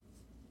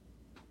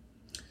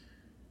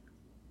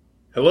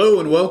Hello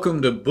and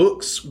welcome to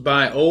Books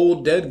by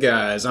Old Dead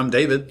Guys. I'm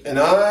David. And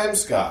I'm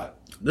Scott.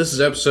 This is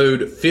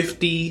episode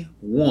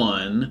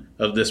 51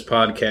 of this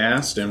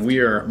podcast, and we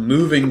are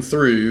moving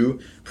through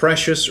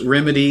Precious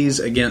Remedies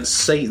Against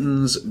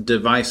Satan's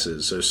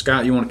Devices. So,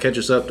 Scott, you want to catch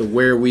us up to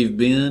where we've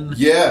been?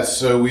 Yeah,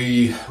 so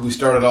we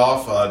started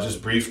off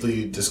just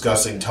briefly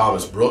discussing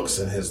Thomas Brooks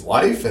and his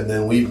life, and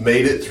then we've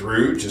made it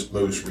through, just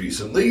most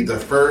recently, the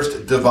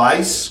first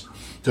device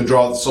to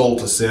draw the soul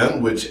to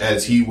sin, which,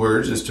 as he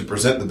words, is to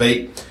present the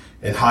bait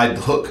and hide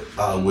the hook,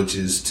 which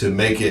is to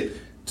make it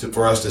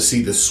for us to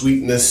see the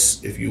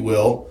sweetness, if you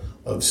will,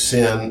 of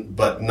sin,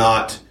 but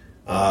not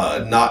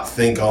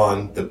think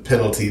on the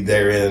penalty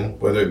therein,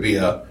 whether it be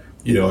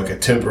like a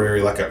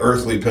temporary, like an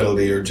earthly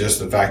penalty, or just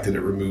the fact that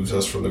it removes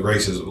us from the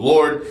graces of the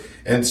Lord.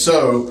 And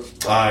so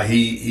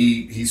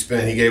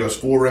he gave us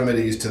 4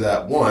 remedies to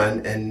that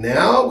one, and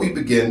now we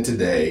begin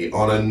today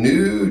on a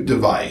new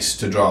device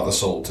to draw the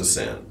soul to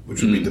sin,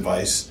 which would be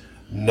device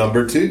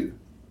number 2.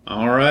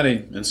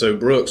 Alrighty, and so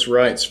Brooks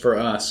writes for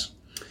us,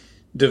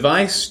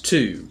 Device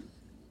 2,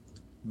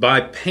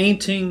 by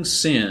painting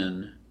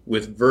sin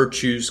with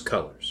virtue's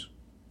colors.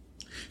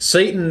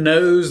 Satan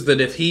knows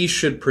that if he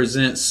should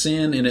present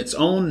sin in its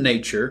own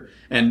nature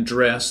and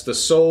dress, the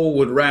soul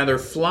would rather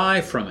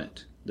fly from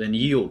it than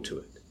yield to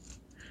it.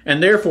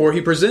 And therefore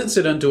he presents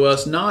it unto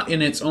us not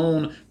in its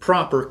own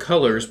proper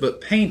colors,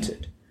 but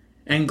painted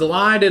and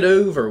glided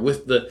over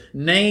with the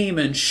name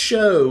and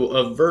show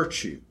of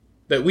virtue,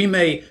 that we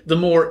may the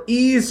more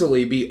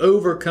easily be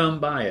overcome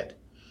by it,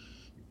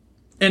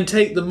 and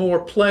take the more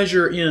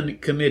pleasure in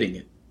committing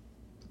it.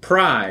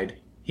 Pride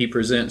he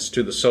presents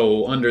to the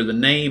soul under the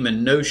name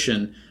and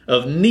notion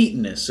of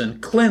neatness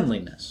and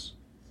cleanliness,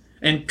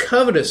 and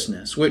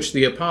covetousness, which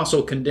the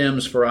apostle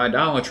condemns for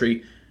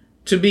idolatry,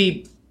 to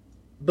be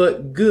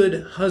but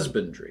good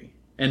husbandry,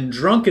 and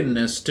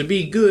drunkenness to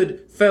be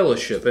good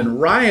fellowship, and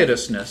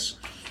riotousness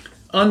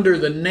under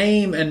the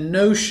name and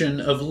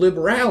notion of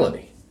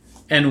liberality,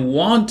 and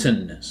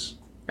wantonness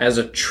as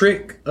a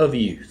trick of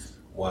youth.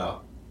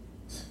 Wow.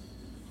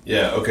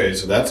 Yeah, okay,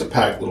 so that's a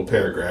packed little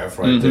paragraph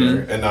right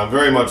there, and I'm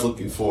very much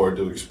looking forward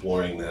to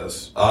exploring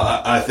this.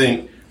 I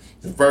think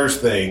the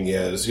first thing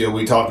is,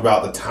 we talked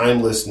about the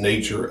timeless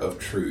nature of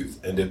truth,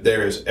 and if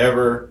there is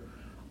ever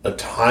a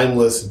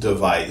timeless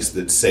device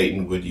that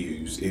Satan would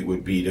use, it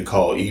would be to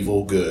call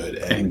evil good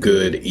and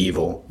good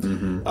evil.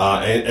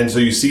 And so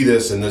you see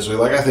this in this way.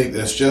 Like, I think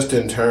this just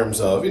in terms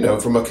of,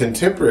 from a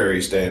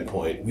contemporary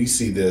standpoint, we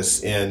see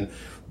this in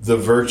the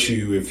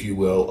virtue, if you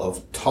will,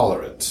 of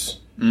tolerance.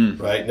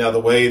 Right? Now, the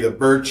way the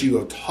virtue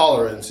of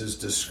tolerance is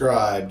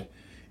described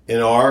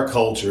in our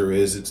culture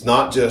is it's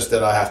not just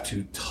that I have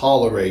to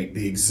tolerate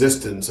the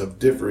existence of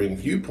differing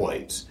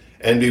viewpoints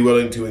and be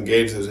willing to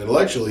engage those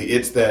intellectually.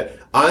 It's that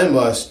I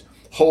must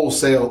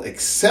wholesale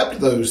accept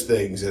those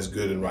things as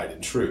good and right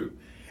and true.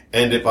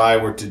 And if I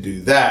were to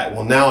do that,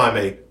 well, now I'm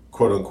a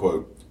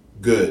quote-unquote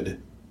good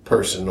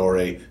person or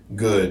a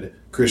good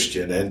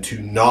Christian. And to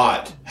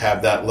not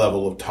have that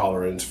level of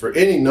tolerance for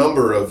any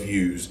number of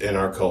views in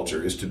our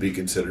culture is to be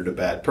considered a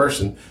bad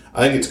person.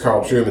 I think it's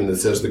Carl Trueman that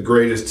says the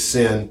greatest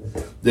sin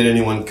that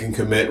anyone can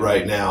commit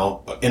right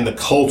now in the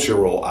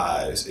cultural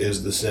eyes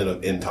is the sin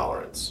of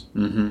intolerance.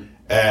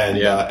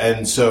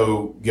 And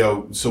so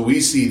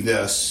we see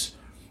this.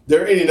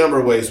 There are any number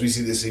of ways we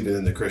see this even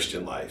in the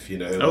Christian life.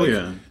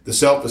 The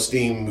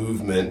self-esteem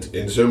movement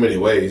in so many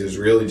ways is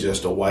really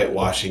just a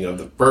whitewashing of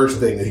the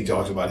first thing that he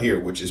talks about here,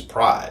 which is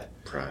pride.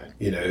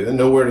 And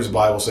nowhere does the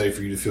Bible say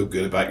for you to feel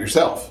good about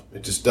yourself.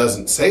 It just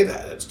doesn't say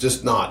that. It's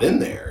just not in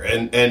there.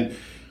 And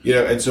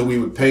so we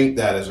would paint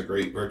that as a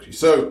great virtue.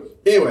 So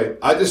anyway,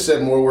 I just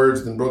said more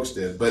words than Brooks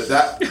did, but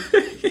that,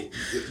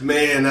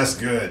 man, that's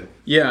good.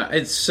 Yeah,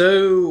 it's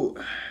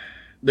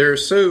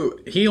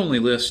he only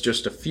lists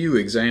just a few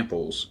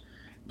examples,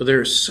 but there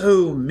are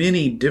so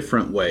many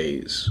different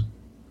ways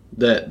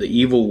that the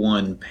evil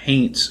one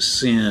paints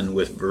sin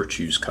with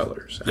virtue's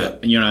colors.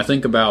 Yeah. I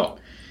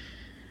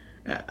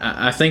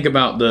think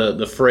about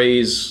the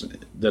phrase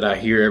that I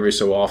hear every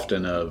so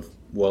often of,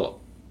 well,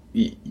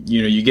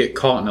 you get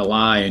caught in a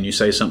lie and you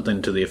say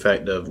something to the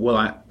effect of,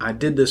 well, I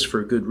did this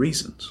for good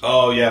reasons.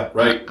 Oh, yeah,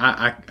 right.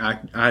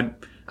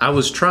 I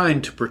was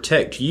trying to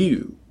protect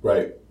you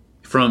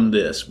from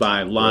this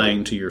by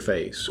lying to your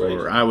face. Right.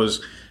 Or I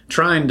was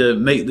trying to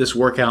make this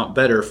work out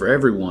better for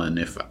everyone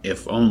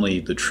if only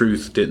the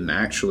truth didn't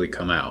actually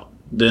come out.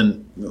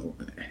 Then,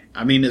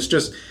 it's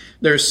just,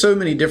 there's so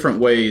many different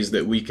ways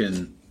that we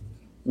can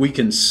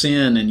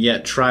sin and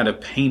yet try to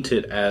paint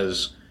it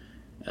as,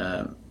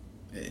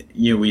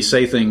 we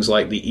say things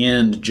like the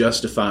end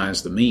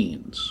justifies the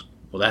means.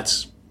 Well,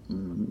 that's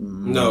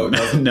no,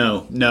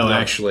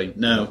 actually,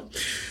 no.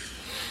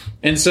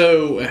 And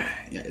so,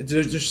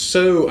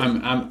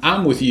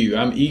 I'm with you.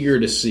 I'm eager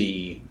to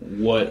see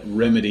what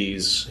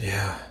remedies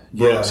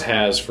Brooks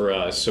has for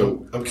us.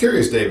 So I'm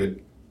curious,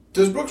 David.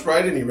 Does Brooks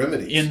write any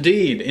remedies?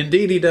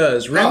 Indeed he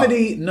does.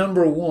 Remedy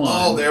number 1.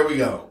 Oh, there we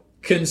go.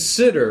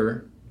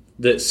 Consider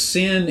that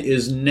sin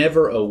is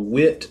never a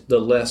whit the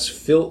less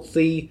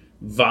filthy,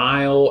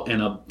 vile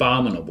and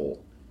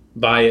abominable,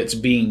 by its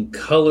being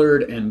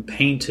colored and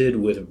painted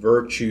with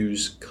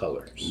virtue's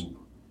colors.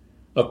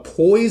 A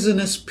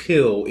poisonous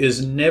pill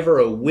is never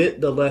a whit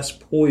the less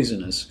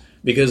poisonous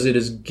because it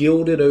is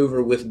gilded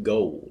over with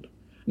gold,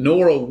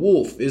 nor a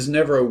wolf is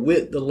never a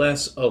whit the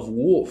less of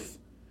wolf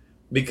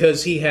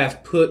because he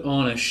hath put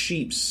on a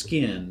sheep's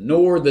skin,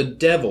 nor the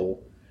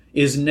devil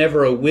is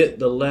never a whit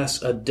the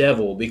less a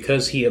devil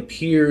because he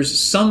appears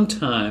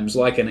sometimes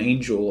like an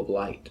angel of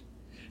light.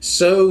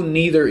 So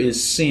neither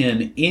is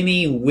sin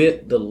any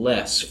whit the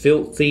less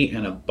filthy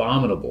and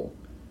abominable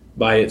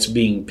by its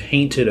being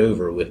painted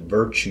over with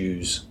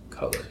virtue's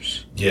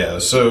colors. Yeah,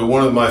 so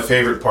one of my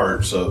favorite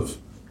parts of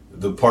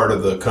the part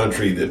of the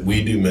country that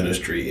we do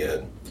ministry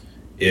in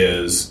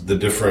is the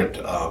different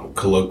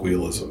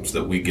colloquialisms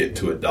that we get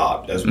to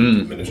adopt as we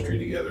do ministry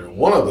together. And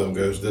one of them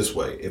goes this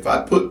way: if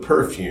I put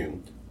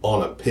perfume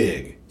on a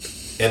pig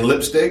and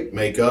lipstick,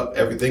 makeup,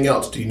 everything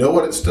else, do you know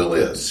what it still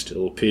is?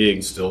 Still a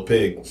pig. Still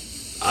pig.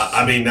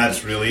 I mean,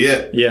 that's really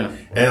it. Yeah.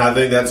 And I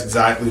think that's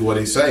exactly what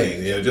he's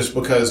saying. Just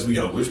because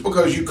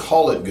you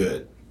call it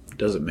good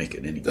doesn't make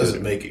it any good.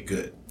 Doesn't make it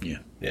good. Yeah.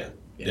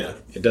 Yeah.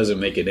 It doesn't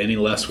make it any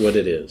less what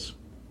it is.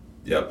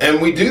 Yep.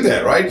 And we do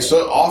that, right?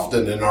 So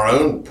often in our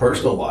own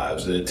personal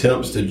lives, the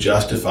attempts to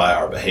justify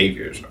our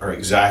behaviors are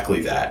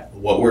exactly that.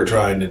 What we're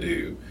trying to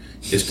do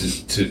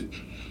is to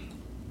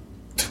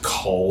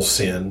call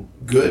sin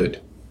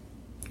good.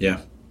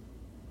 Yeah.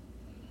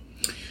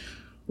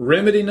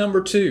 Remedy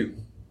number 2.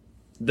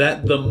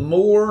 That the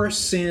more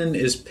sin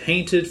is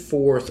painted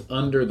forth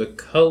under the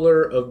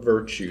color of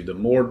virtue, the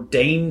more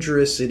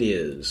dangerous it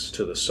is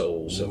to the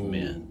souls of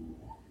men.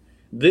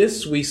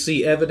 This we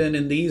see evident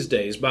in these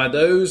days by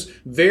those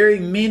very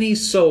many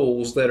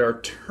souls that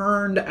are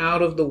turned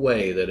out of the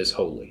way that is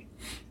holy,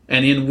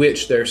 and in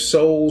which their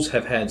souls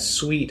have had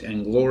sweet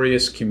and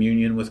glorious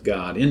communion with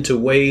God, into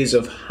ways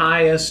of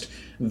highest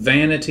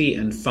vanity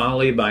and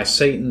folly by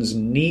Satan's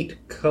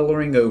neat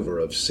coloring over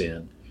of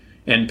sin,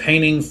 and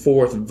painting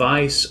forth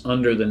vice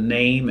under the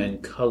name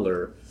and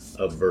color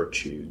of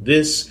virtue.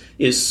 This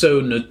is so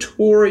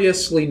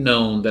notoriously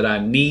known that I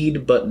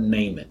need but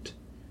name it.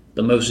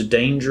 The most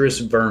dangerous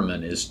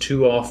vermin is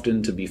too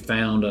often to be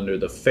found under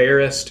the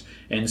fairest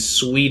and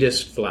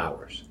sweetest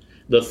flowers.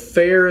 The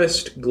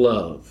fairest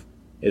glove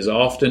is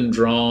often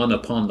drawn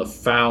upon the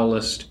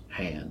foulest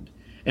hand,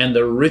 and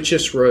the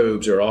richest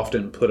robes are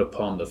often put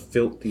upon the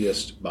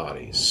filthiest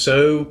bodies.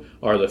 So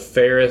are the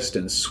fairest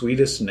and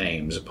sweetest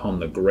names upon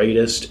the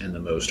greatest and the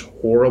most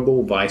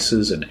horrible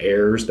vices and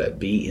errors that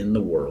be in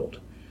the world.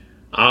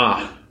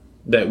 Ah,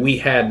 that we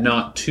had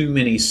not too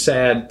many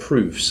sad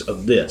proofs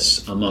of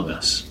this among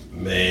us.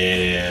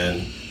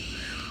 Man.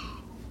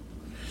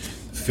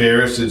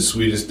 Fairest and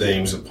sweetest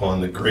names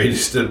upon the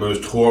greatest and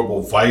most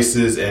horrible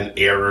vices and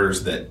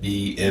errors that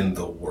be in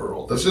the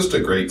world. That's just a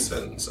great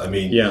sentence. I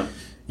mean, Yeah.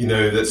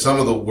 That some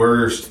of the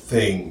worst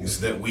things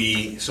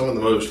some of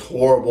the most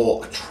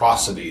horrible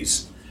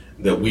atrocities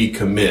that we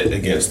commit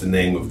against the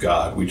name of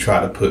God, we try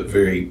to put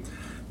very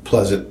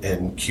pleasant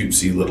and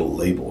cutesy little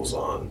labels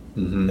on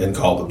and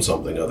call them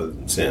something other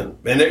than sin.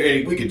 And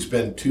we could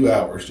spend 2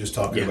 hours just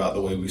talking about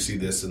the way we see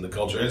this in the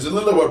culture. And it's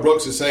literally what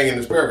Brooks is saying in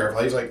this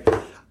paragraph. He's like,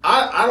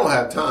 I don't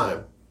have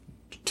time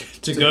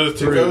to go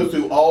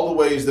through all the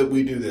ways that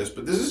we do this,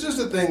 but this is just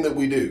a thing that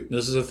we do.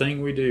 This is a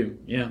thing we do,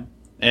 yeah.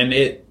 And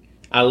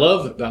I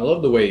love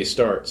the way he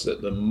starts,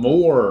 that the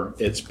more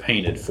it's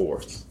painted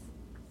forth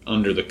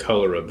under the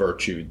color of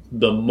virtue,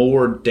 the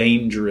more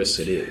dangerous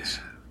it is.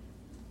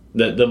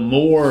 That the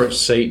more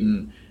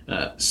Satan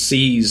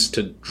sees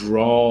to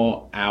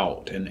draw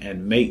out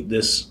and make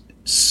this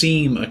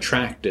seem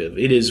attractive,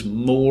 it is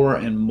more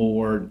and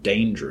more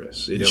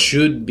dangerous. It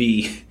should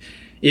be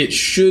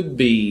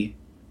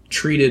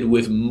treated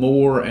with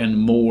more and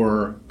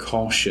more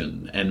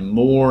caution and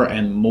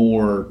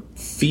more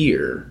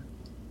fear,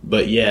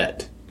 but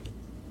yet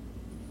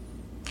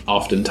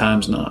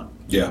oftentimes not.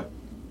 Yeah,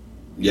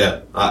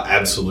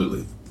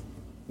 absolutely.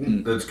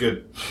 That's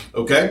good.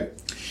 Okay.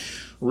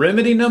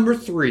 Remedy number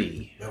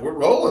 3. Now we're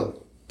rolling.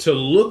 To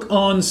look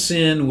on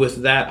sin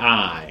with that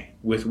eye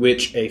with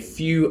which a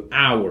few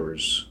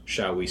hours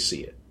shall we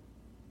see it.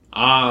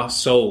 Ah,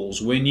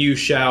 souls, when you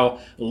shall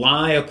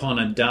lie upon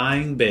a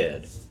dying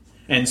bed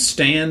and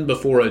stand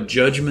before a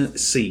judgment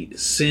seat,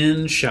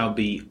 sin shall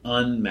be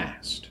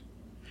unmasked,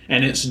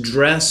 and its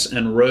dress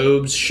and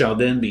robes shall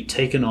then be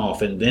taken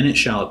off, and then it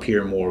shall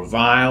appear more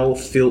vile,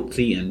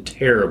 filthy, and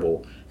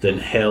terrible than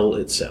hell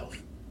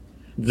itself.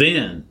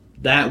 Then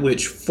that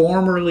which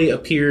formerly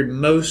appeared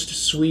most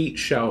sweet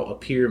shall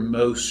appear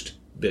most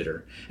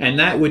bitter, and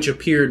that which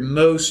appeared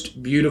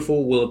most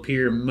beautiful will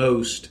appear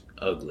most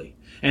ugly,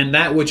 and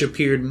that which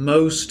appeared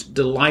most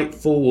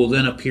delightful will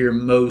then appear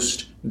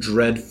most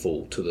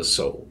dreadful to the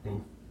soul.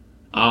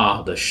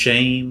 Ah, the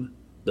shame,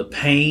 the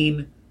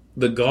pain,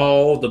 the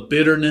gall, the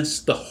bitterness,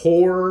 the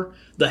horror,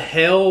 the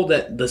hell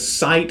that the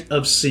sight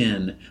of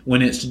sin,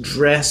 when its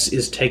dress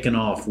is taken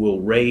off, will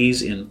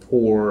raise in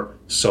poor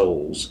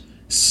souls.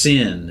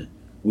 Sin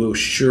will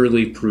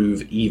surely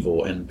prove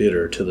evil and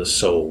bitter to the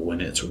soul when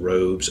its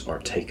robes are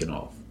taken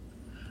off.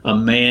 A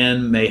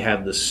man may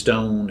have the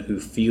stone who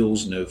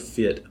feels no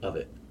fit of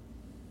it.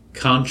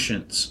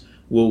 Conscience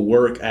will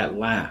work at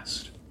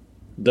last,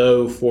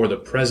 though for the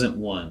present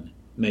one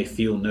may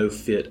feel no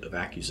fit of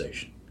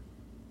accusation.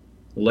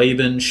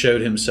 Laban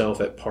showed himself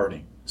at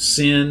parting.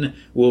 Sin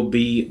will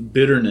be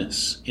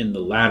bitterness in the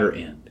latter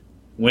end,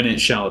 when it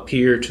shall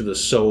appear to the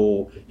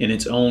soul in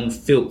its own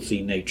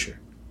filthy nature.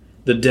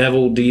 The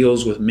devil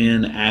deals with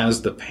men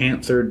as the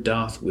panther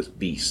doth with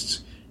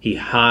beasts. He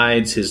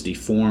hides his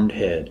deformed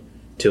head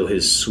till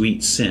his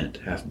sweet scent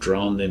hath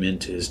drawn them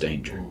into his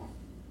danger.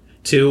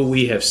 Till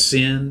we have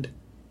sinned,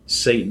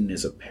 Satan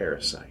is a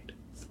parasite.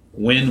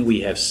 When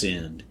we have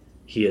sinned,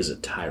 he is a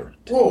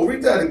tyrant. Whoa,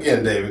 read that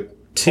again, David.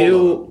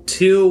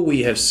 Till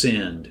we have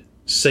sinned,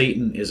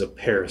 Satan is a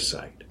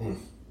parasite.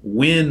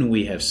 When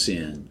we have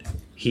sinned,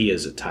 he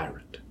is a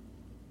tyrant.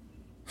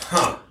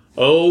 Huh.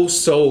 O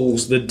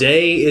souls, the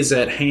day is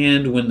at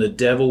hand when the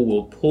devil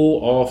will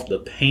pull off the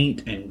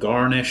paint and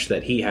garnish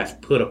that he hath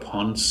put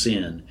upon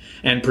sin,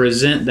 and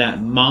present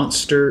that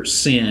monster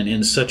sin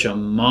in such a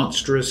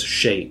monstrous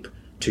shape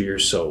to your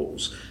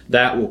souls,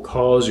 that will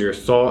cause your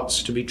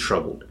thoughts to be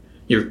troubled,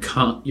 your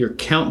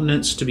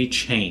countenance to be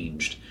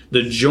changed,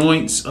 the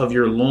joints of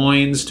your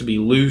loins to be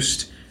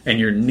loosed, and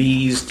your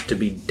knees to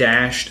be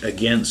dashed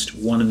against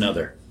one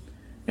another,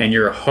 and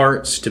your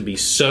hearts to be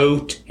so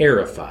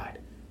terrified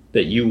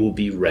that you will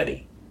be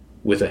ready,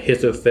 with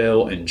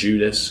Ahithophel and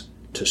Judas,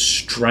 to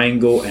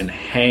strangle and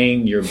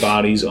hang your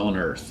bodies on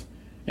earth,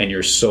 and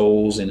your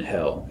souls in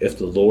hell, if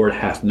the Lord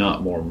hath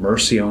not more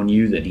mercy on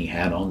you than he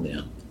had on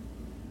them.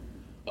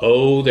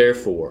 O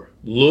therefore,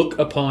 look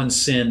upon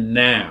sin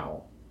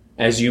now,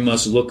 as you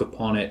must look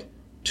upon it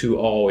to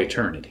all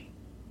eternity,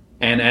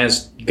 and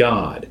as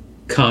God,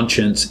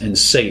 conscience, and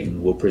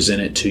Satan will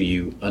present it to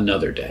you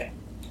another day.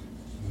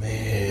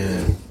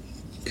 Man.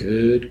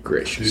 Good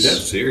gracious. Dude,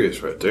 that's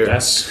serious right there.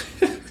 That's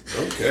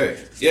okay.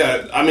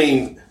 Yeah, I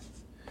mean,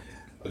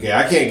 okay,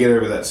 I can't get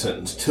over that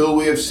sentence. Till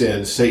we have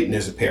sinned, Satan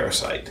is a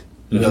parasite.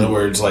 In other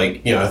words,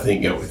 like, I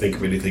think, we think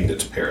of anything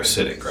that's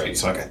parasitic, right?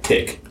 It's like a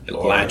tick. It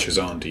latches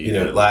onto you.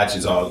 It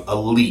latches on a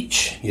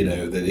leech,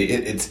 that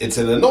it's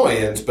an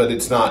annoyance, but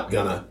it's not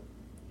gonna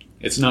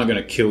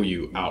kill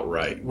you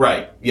outright.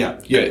 Right. Yeah.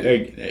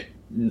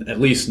 At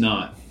least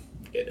not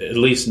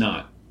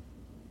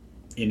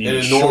in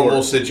a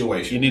normal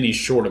situation. In any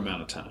short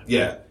amount of time.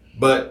 Yeah.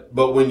 But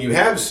when you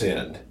have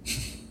sinned,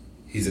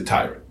 he's a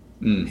tyrant.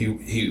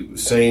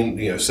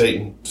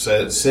 Satan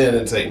said sin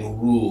and Satan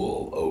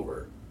rule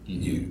over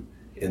you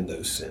in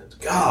those sins.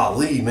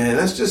 Golly, man,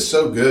 that's just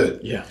so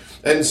good. Yeah.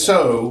 And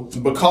so,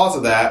 because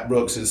of that,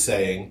 Brooks is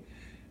saying,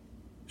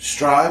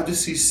 strive to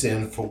see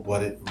sin for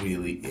what it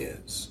really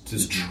is.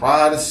 Just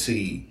try to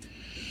see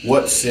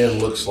what sin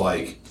looks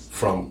like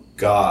from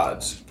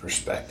God's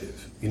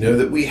perspective.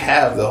 That we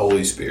have the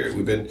Holy Spirit.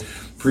 We've been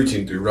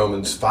preaching through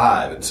Romans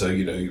 5, and so,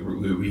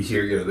 we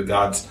hear, that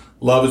God's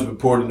love has been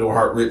poured into our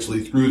heart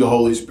richly through the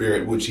Holy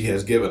Spirit, which he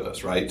has given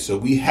us, right? So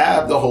we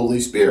have the Holy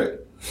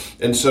Spirit.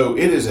 And so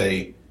it is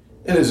a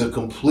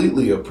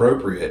completely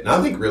appropriate, and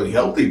I think really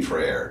healthy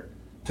prayer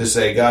to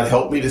say, God,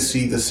 help me to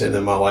see the sin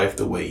in my life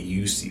the way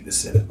you see the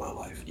sin in my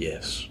life.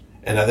 Yes.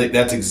 And I think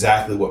that's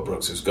exactly what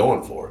Brooks is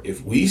going for.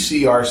 If we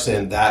see our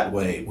sin that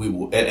way, we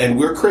will, and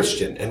we're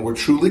Christian and we're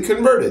truly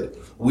converted,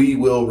 we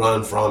will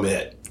run from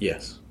it.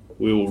 Yes.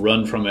 We will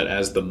run from it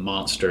as the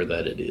monster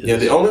that it is. Yeah,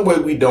 the only way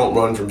we don't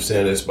run from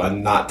sin is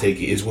when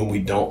we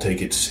don't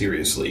take it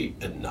seriously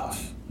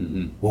enough.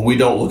 Mm-hmm. When we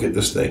don't look at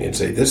this thing and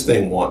say, this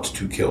thing wants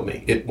to kill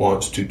me. It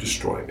wants to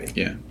destroy me.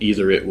 Yeah.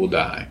 Either it will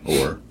die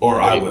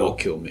or I it will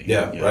kill me.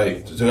 Yeah.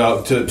 Right.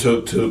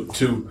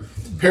 To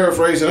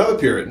paraphrase another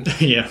Puritan.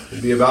 Yeah.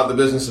 It'll be about the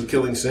business of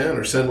killing sin,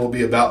 or sin will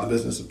be about the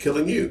business of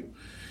killing you.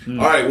 All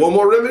right. One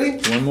more remedy?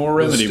 One more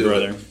remedy,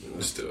 brother.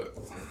 Let's do it.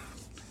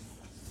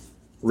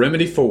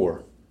 Remedy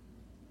 4.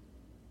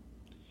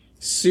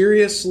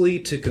 Seriously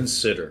to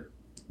consider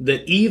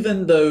that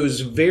even those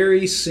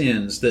very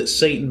sins that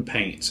Satan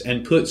paints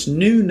and puts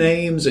new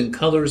names and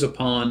colors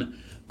upon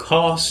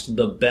cost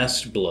the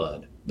best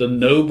blood, the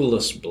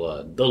noblest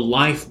blood, the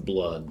life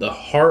blood, the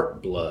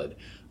heart blood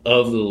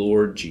of the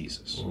Lord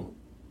Jesus.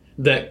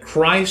 That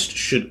Christ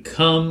should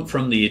come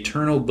from the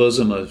eternal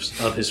bosom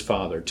of his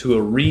Father to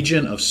a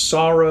region of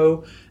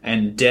sorrow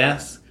and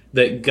death,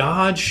 that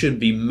God should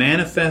be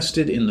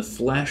manifested in the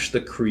flesh,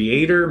 the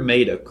Creator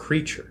made a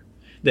creature,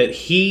 that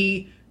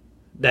he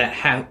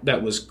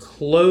that was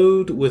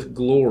clothed with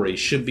glory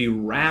should be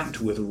wrapped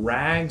with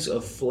rags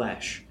of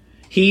flesh.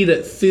 He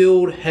that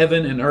filled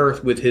heaven and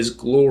earth with his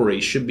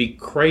glory should be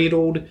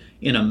cradled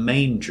in a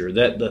manger,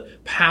 that the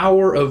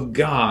power of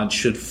God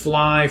should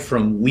fly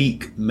from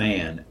weak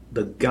man,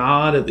 the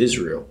God of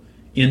Israel,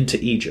 into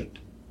Egypt.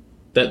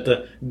 That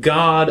the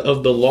God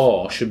of the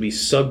law should be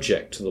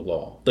subject to the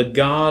law, the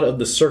God of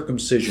the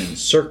circumcision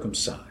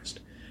circumcised,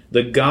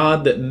 the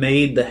God that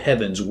made the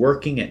heavens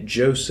working at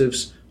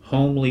Joseph's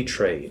homely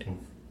trade,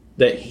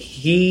 that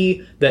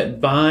he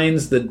that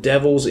binds the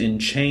devils in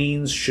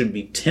chains should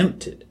be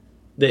tempted,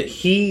 that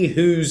he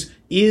whose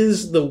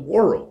is the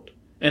world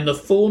and the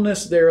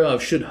fullness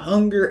thereof should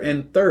hunger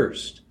and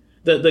thirst,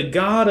 that the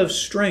God of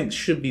strength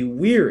should be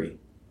weary,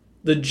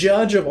 the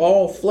judge of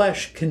all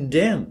flesh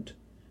condemned,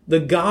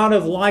 the God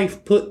of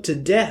life put to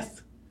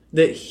death,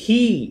 that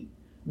he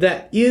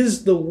that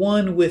is the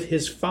one with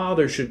his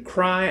Father should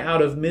cry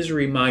out of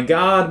misery, my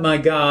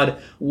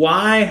God,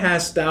 why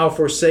hast thou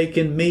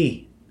forsaken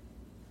me?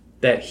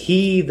 That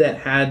he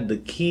that had the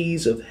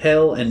keys of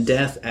hell and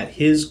death at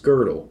his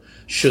girdle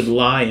should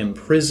lie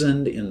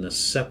imprisoned in the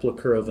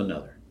sepulchre of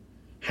another,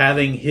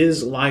 having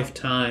his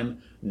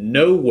lifetime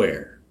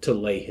nowhere to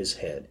lay his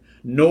head,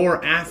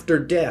 nor after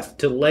death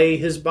to lay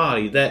his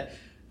body, that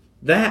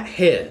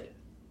head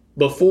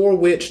before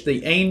which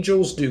the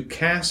angels do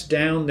cast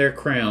down their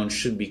crowns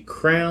should be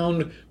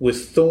crowned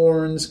with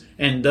thorns,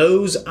 and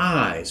those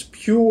eyes,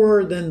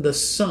 purer than the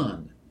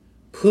sun,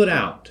 put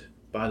out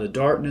by the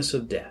darkness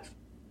of death,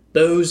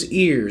 those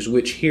ears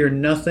which hear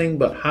nothing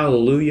but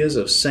hallelujahs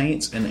of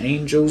saints and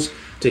angels,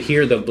 to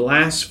hear the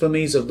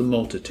blasphemies of the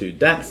multitude,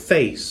 that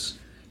face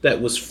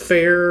that was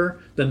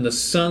fairer than the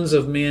sons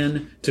of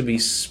men, to be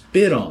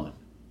spit on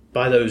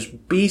by those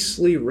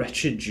beastly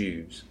wretched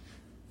Jews,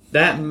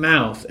 that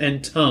mouth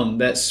and tongue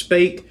that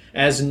spake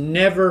as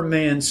never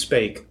man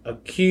spake,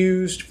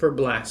 accused for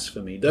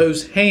blasphemy,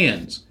 those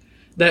hands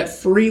that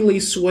freely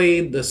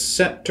swayed the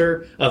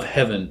scepter of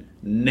heaven,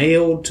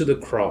 nailed to the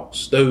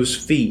cross, those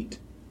feet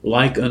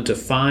like unto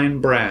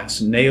fine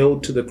brass,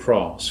 nailed to the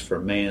cross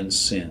for man's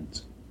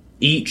sins,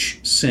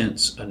 each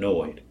sense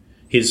annoyed,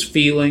 his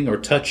feeling or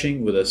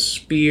touching with a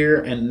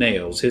spear and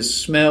nails, his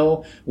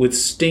smell with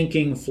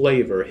stinking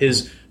flavor,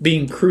 his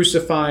being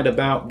crucified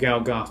about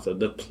Golgotha,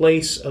 the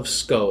place of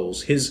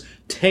skulls, his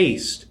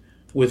taste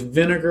with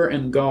vinegar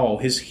and gall,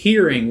 his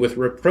hearing with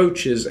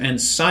reproaches, and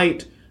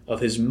sight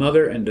of his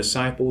mother and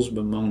disciples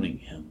bemoaning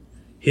him,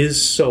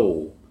 his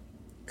soul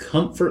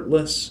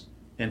comfortless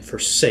and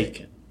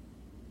forsaken,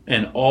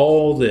 and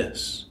all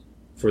this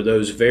for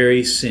those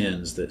very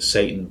sins that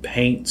Satan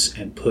paints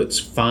and puts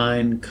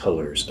fine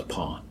colors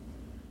upon.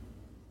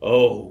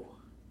 Oh,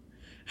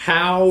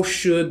 how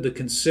should the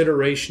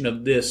consideration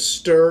of this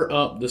stir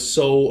up the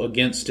soul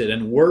against it,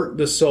 and work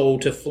the soul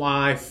to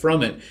fly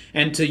from it,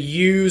 and to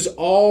use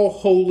all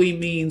holy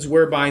means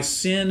whereby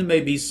sin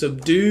may be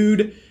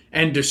subdued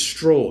and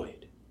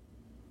destroyed.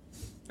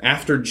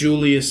 After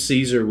Julius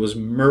Caesar was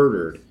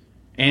murdered,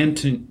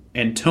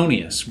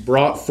 Antonius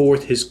brought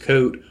forth his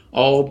coat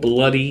all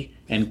bloody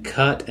and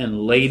cut,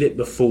 and laid it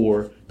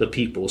before the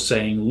people,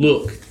 saying,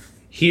 Look,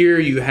 here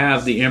you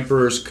have the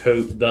emperor's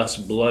coat thus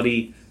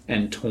bloody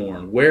and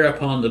torn.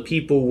 Whereupon the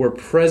people were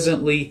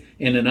presently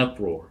in an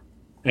uproar,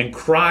 and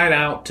cried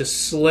out to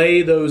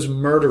slay those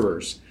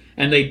murderers.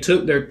 And they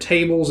took their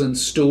tables and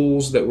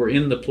stools that were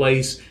in the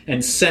place,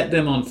 and set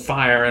them on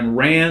fire, and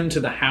ran to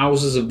the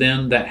houses of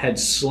them that had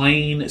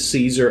slain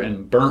Caesar,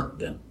 and burnt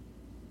them.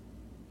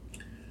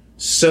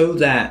 So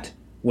that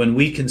when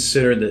we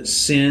consider that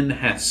sin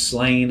hath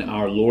slain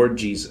our Lord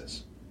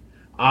Jesus,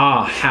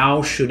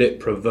 how should it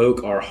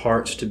provoke our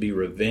hearts to be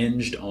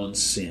revenged on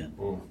sin?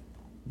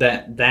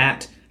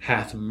 That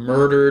hath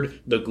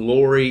murdered the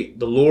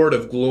Lord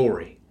of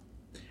glory,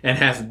 and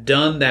hath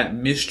done that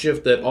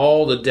mischief that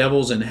all the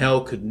devils in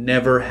hell could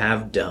never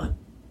have done.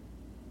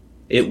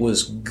 It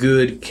was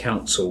good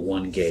counsel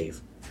one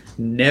gave.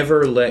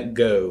 Never let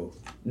go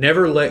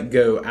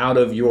out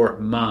of your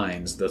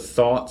minds the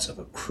thoughts of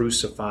a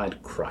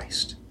crucified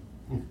Christ.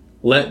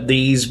 Let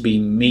these be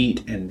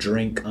meat and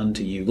drink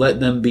unto you. Let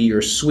them be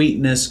your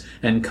sweetness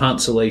and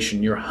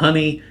consolation, your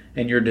honey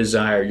and your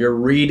desire, your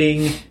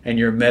reading and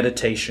your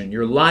meditation,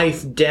 your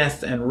life,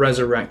 death, and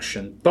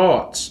resurrection,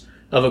 thoughts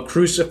of a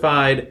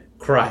crucified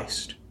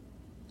Christ.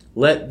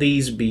 Let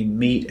these be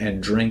meat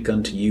and drink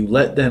unto you.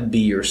 Let them be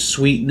your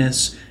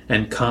sweetness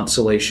and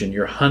consolation,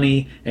 your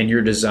honey and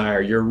your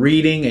desire, your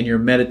reading and your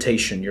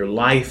meditation, your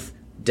life,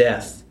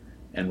 death,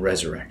 and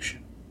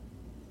resurrection.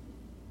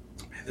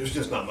 Man, there's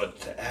just not much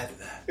to add to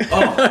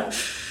that.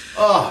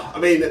 I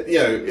mean, the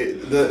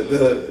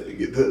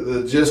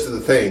gist of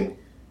the thing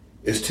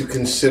is to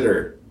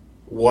consider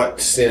what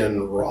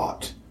sin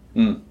wrought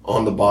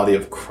on the body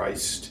of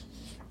Christ,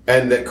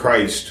 and that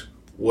Christ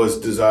was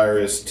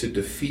desirous to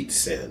defeat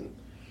sin.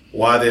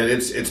 Why then?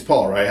 It's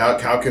Paul, right?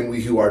 How can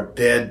we who are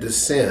dead to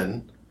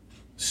sin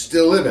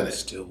still live in it?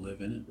 Still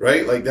live in it,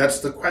 right? Like that's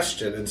the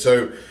question. And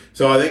so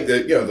I think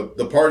that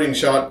the parting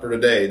shot for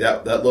today,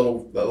 that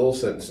little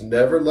sentence: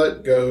 never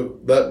let go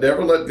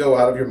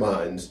out of your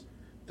minds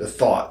the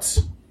thoughts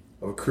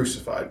of a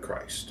crucified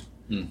Christ.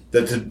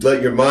 That to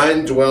let your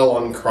mind dwell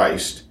on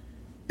Christ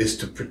is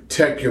to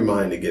protect your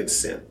mind against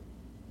sin.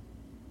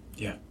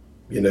 Yeah.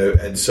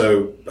 And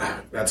so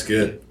that's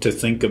good. To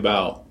think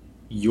about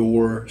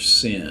your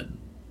sin.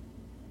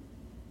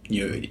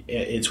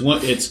 It's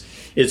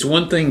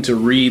one thing to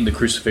read the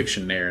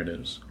crucifixion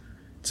narratives.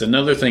 It's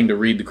another thing to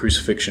read the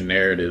crucifixion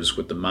narratives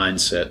with the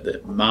mindset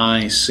that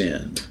my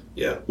sin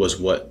Yeah. was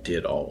what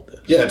did all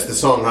this. Yeah, it's the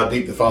song "How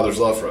Deep the Father's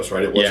Love for Us,"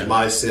 right? It was Yeah.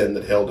 my sin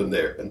that held him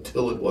there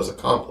until it was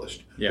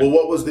accomplished. Yeah. Well,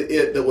 what was the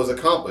it that was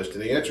accomplished?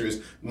 And the answer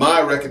is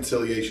my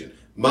reconciliation,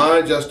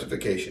 my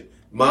justification,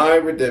 my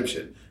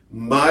redemption,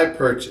 my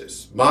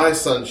purchase, my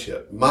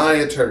sonship, my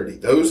eternity.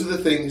 Those are the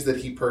things that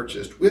he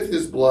purchased with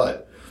his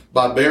blood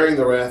by bearing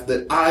the wrath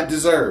that I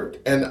deserved.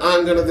 And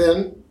I'm going to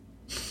then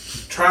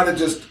try to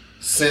just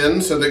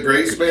sin so that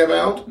grace may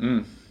abound.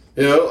 Mm.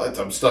 You know,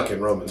 I'm stuck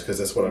in Romans because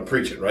that's what I'm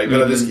preaching, right?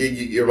 But I just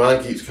your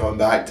mind keeps coming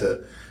back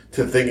to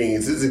thinking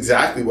this is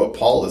exactly what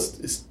Paul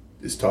is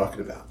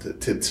talking about.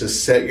 To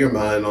set your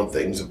mind on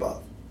things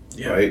above,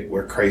 right,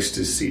 where Christ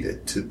is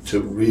seated.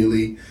 To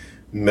really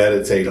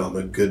meditate on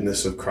the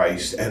goodness of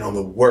Christ and on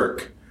the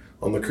work,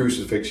 on the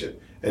crucifixion.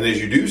 And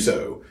as you do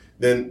so,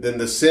 then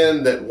the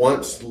sin that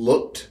once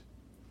looked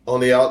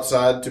on the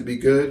outside to be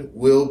good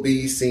will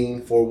be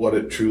seen for what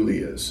it truly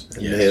is.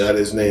 And that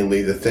is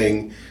namely the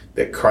thing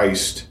that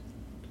Christ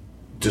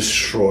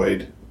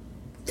destroyed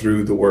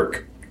through the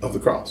work of the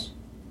cross.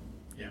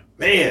 Yeah.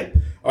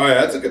 Man. All right,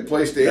 that's a good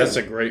place to end. That's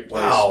a great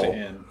place to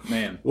end.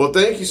 Man. Well,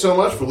 thank you so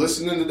much for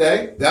listening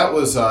today. That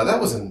was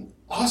an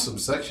awesome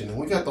section, and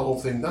we got the whole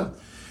thing done.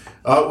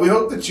 We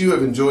hope that you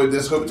have enjoyed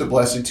this. Hope it's a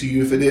blessing to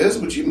you. If it is,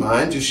 would you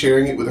mind just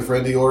sharing it with a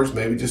friend of yours?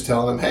 Maybe just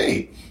telling them,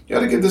 hey, you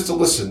got to give this a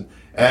listen.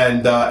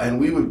 And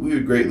we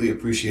would greatly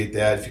appreciate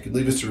that. If you could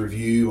leave us a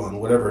review on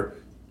whatever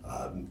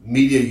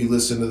media you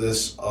listen to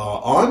this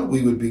on,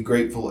 we would be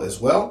grateful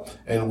as well.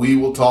 And we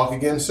will talk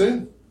again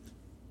soon.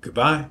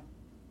 Goodbye.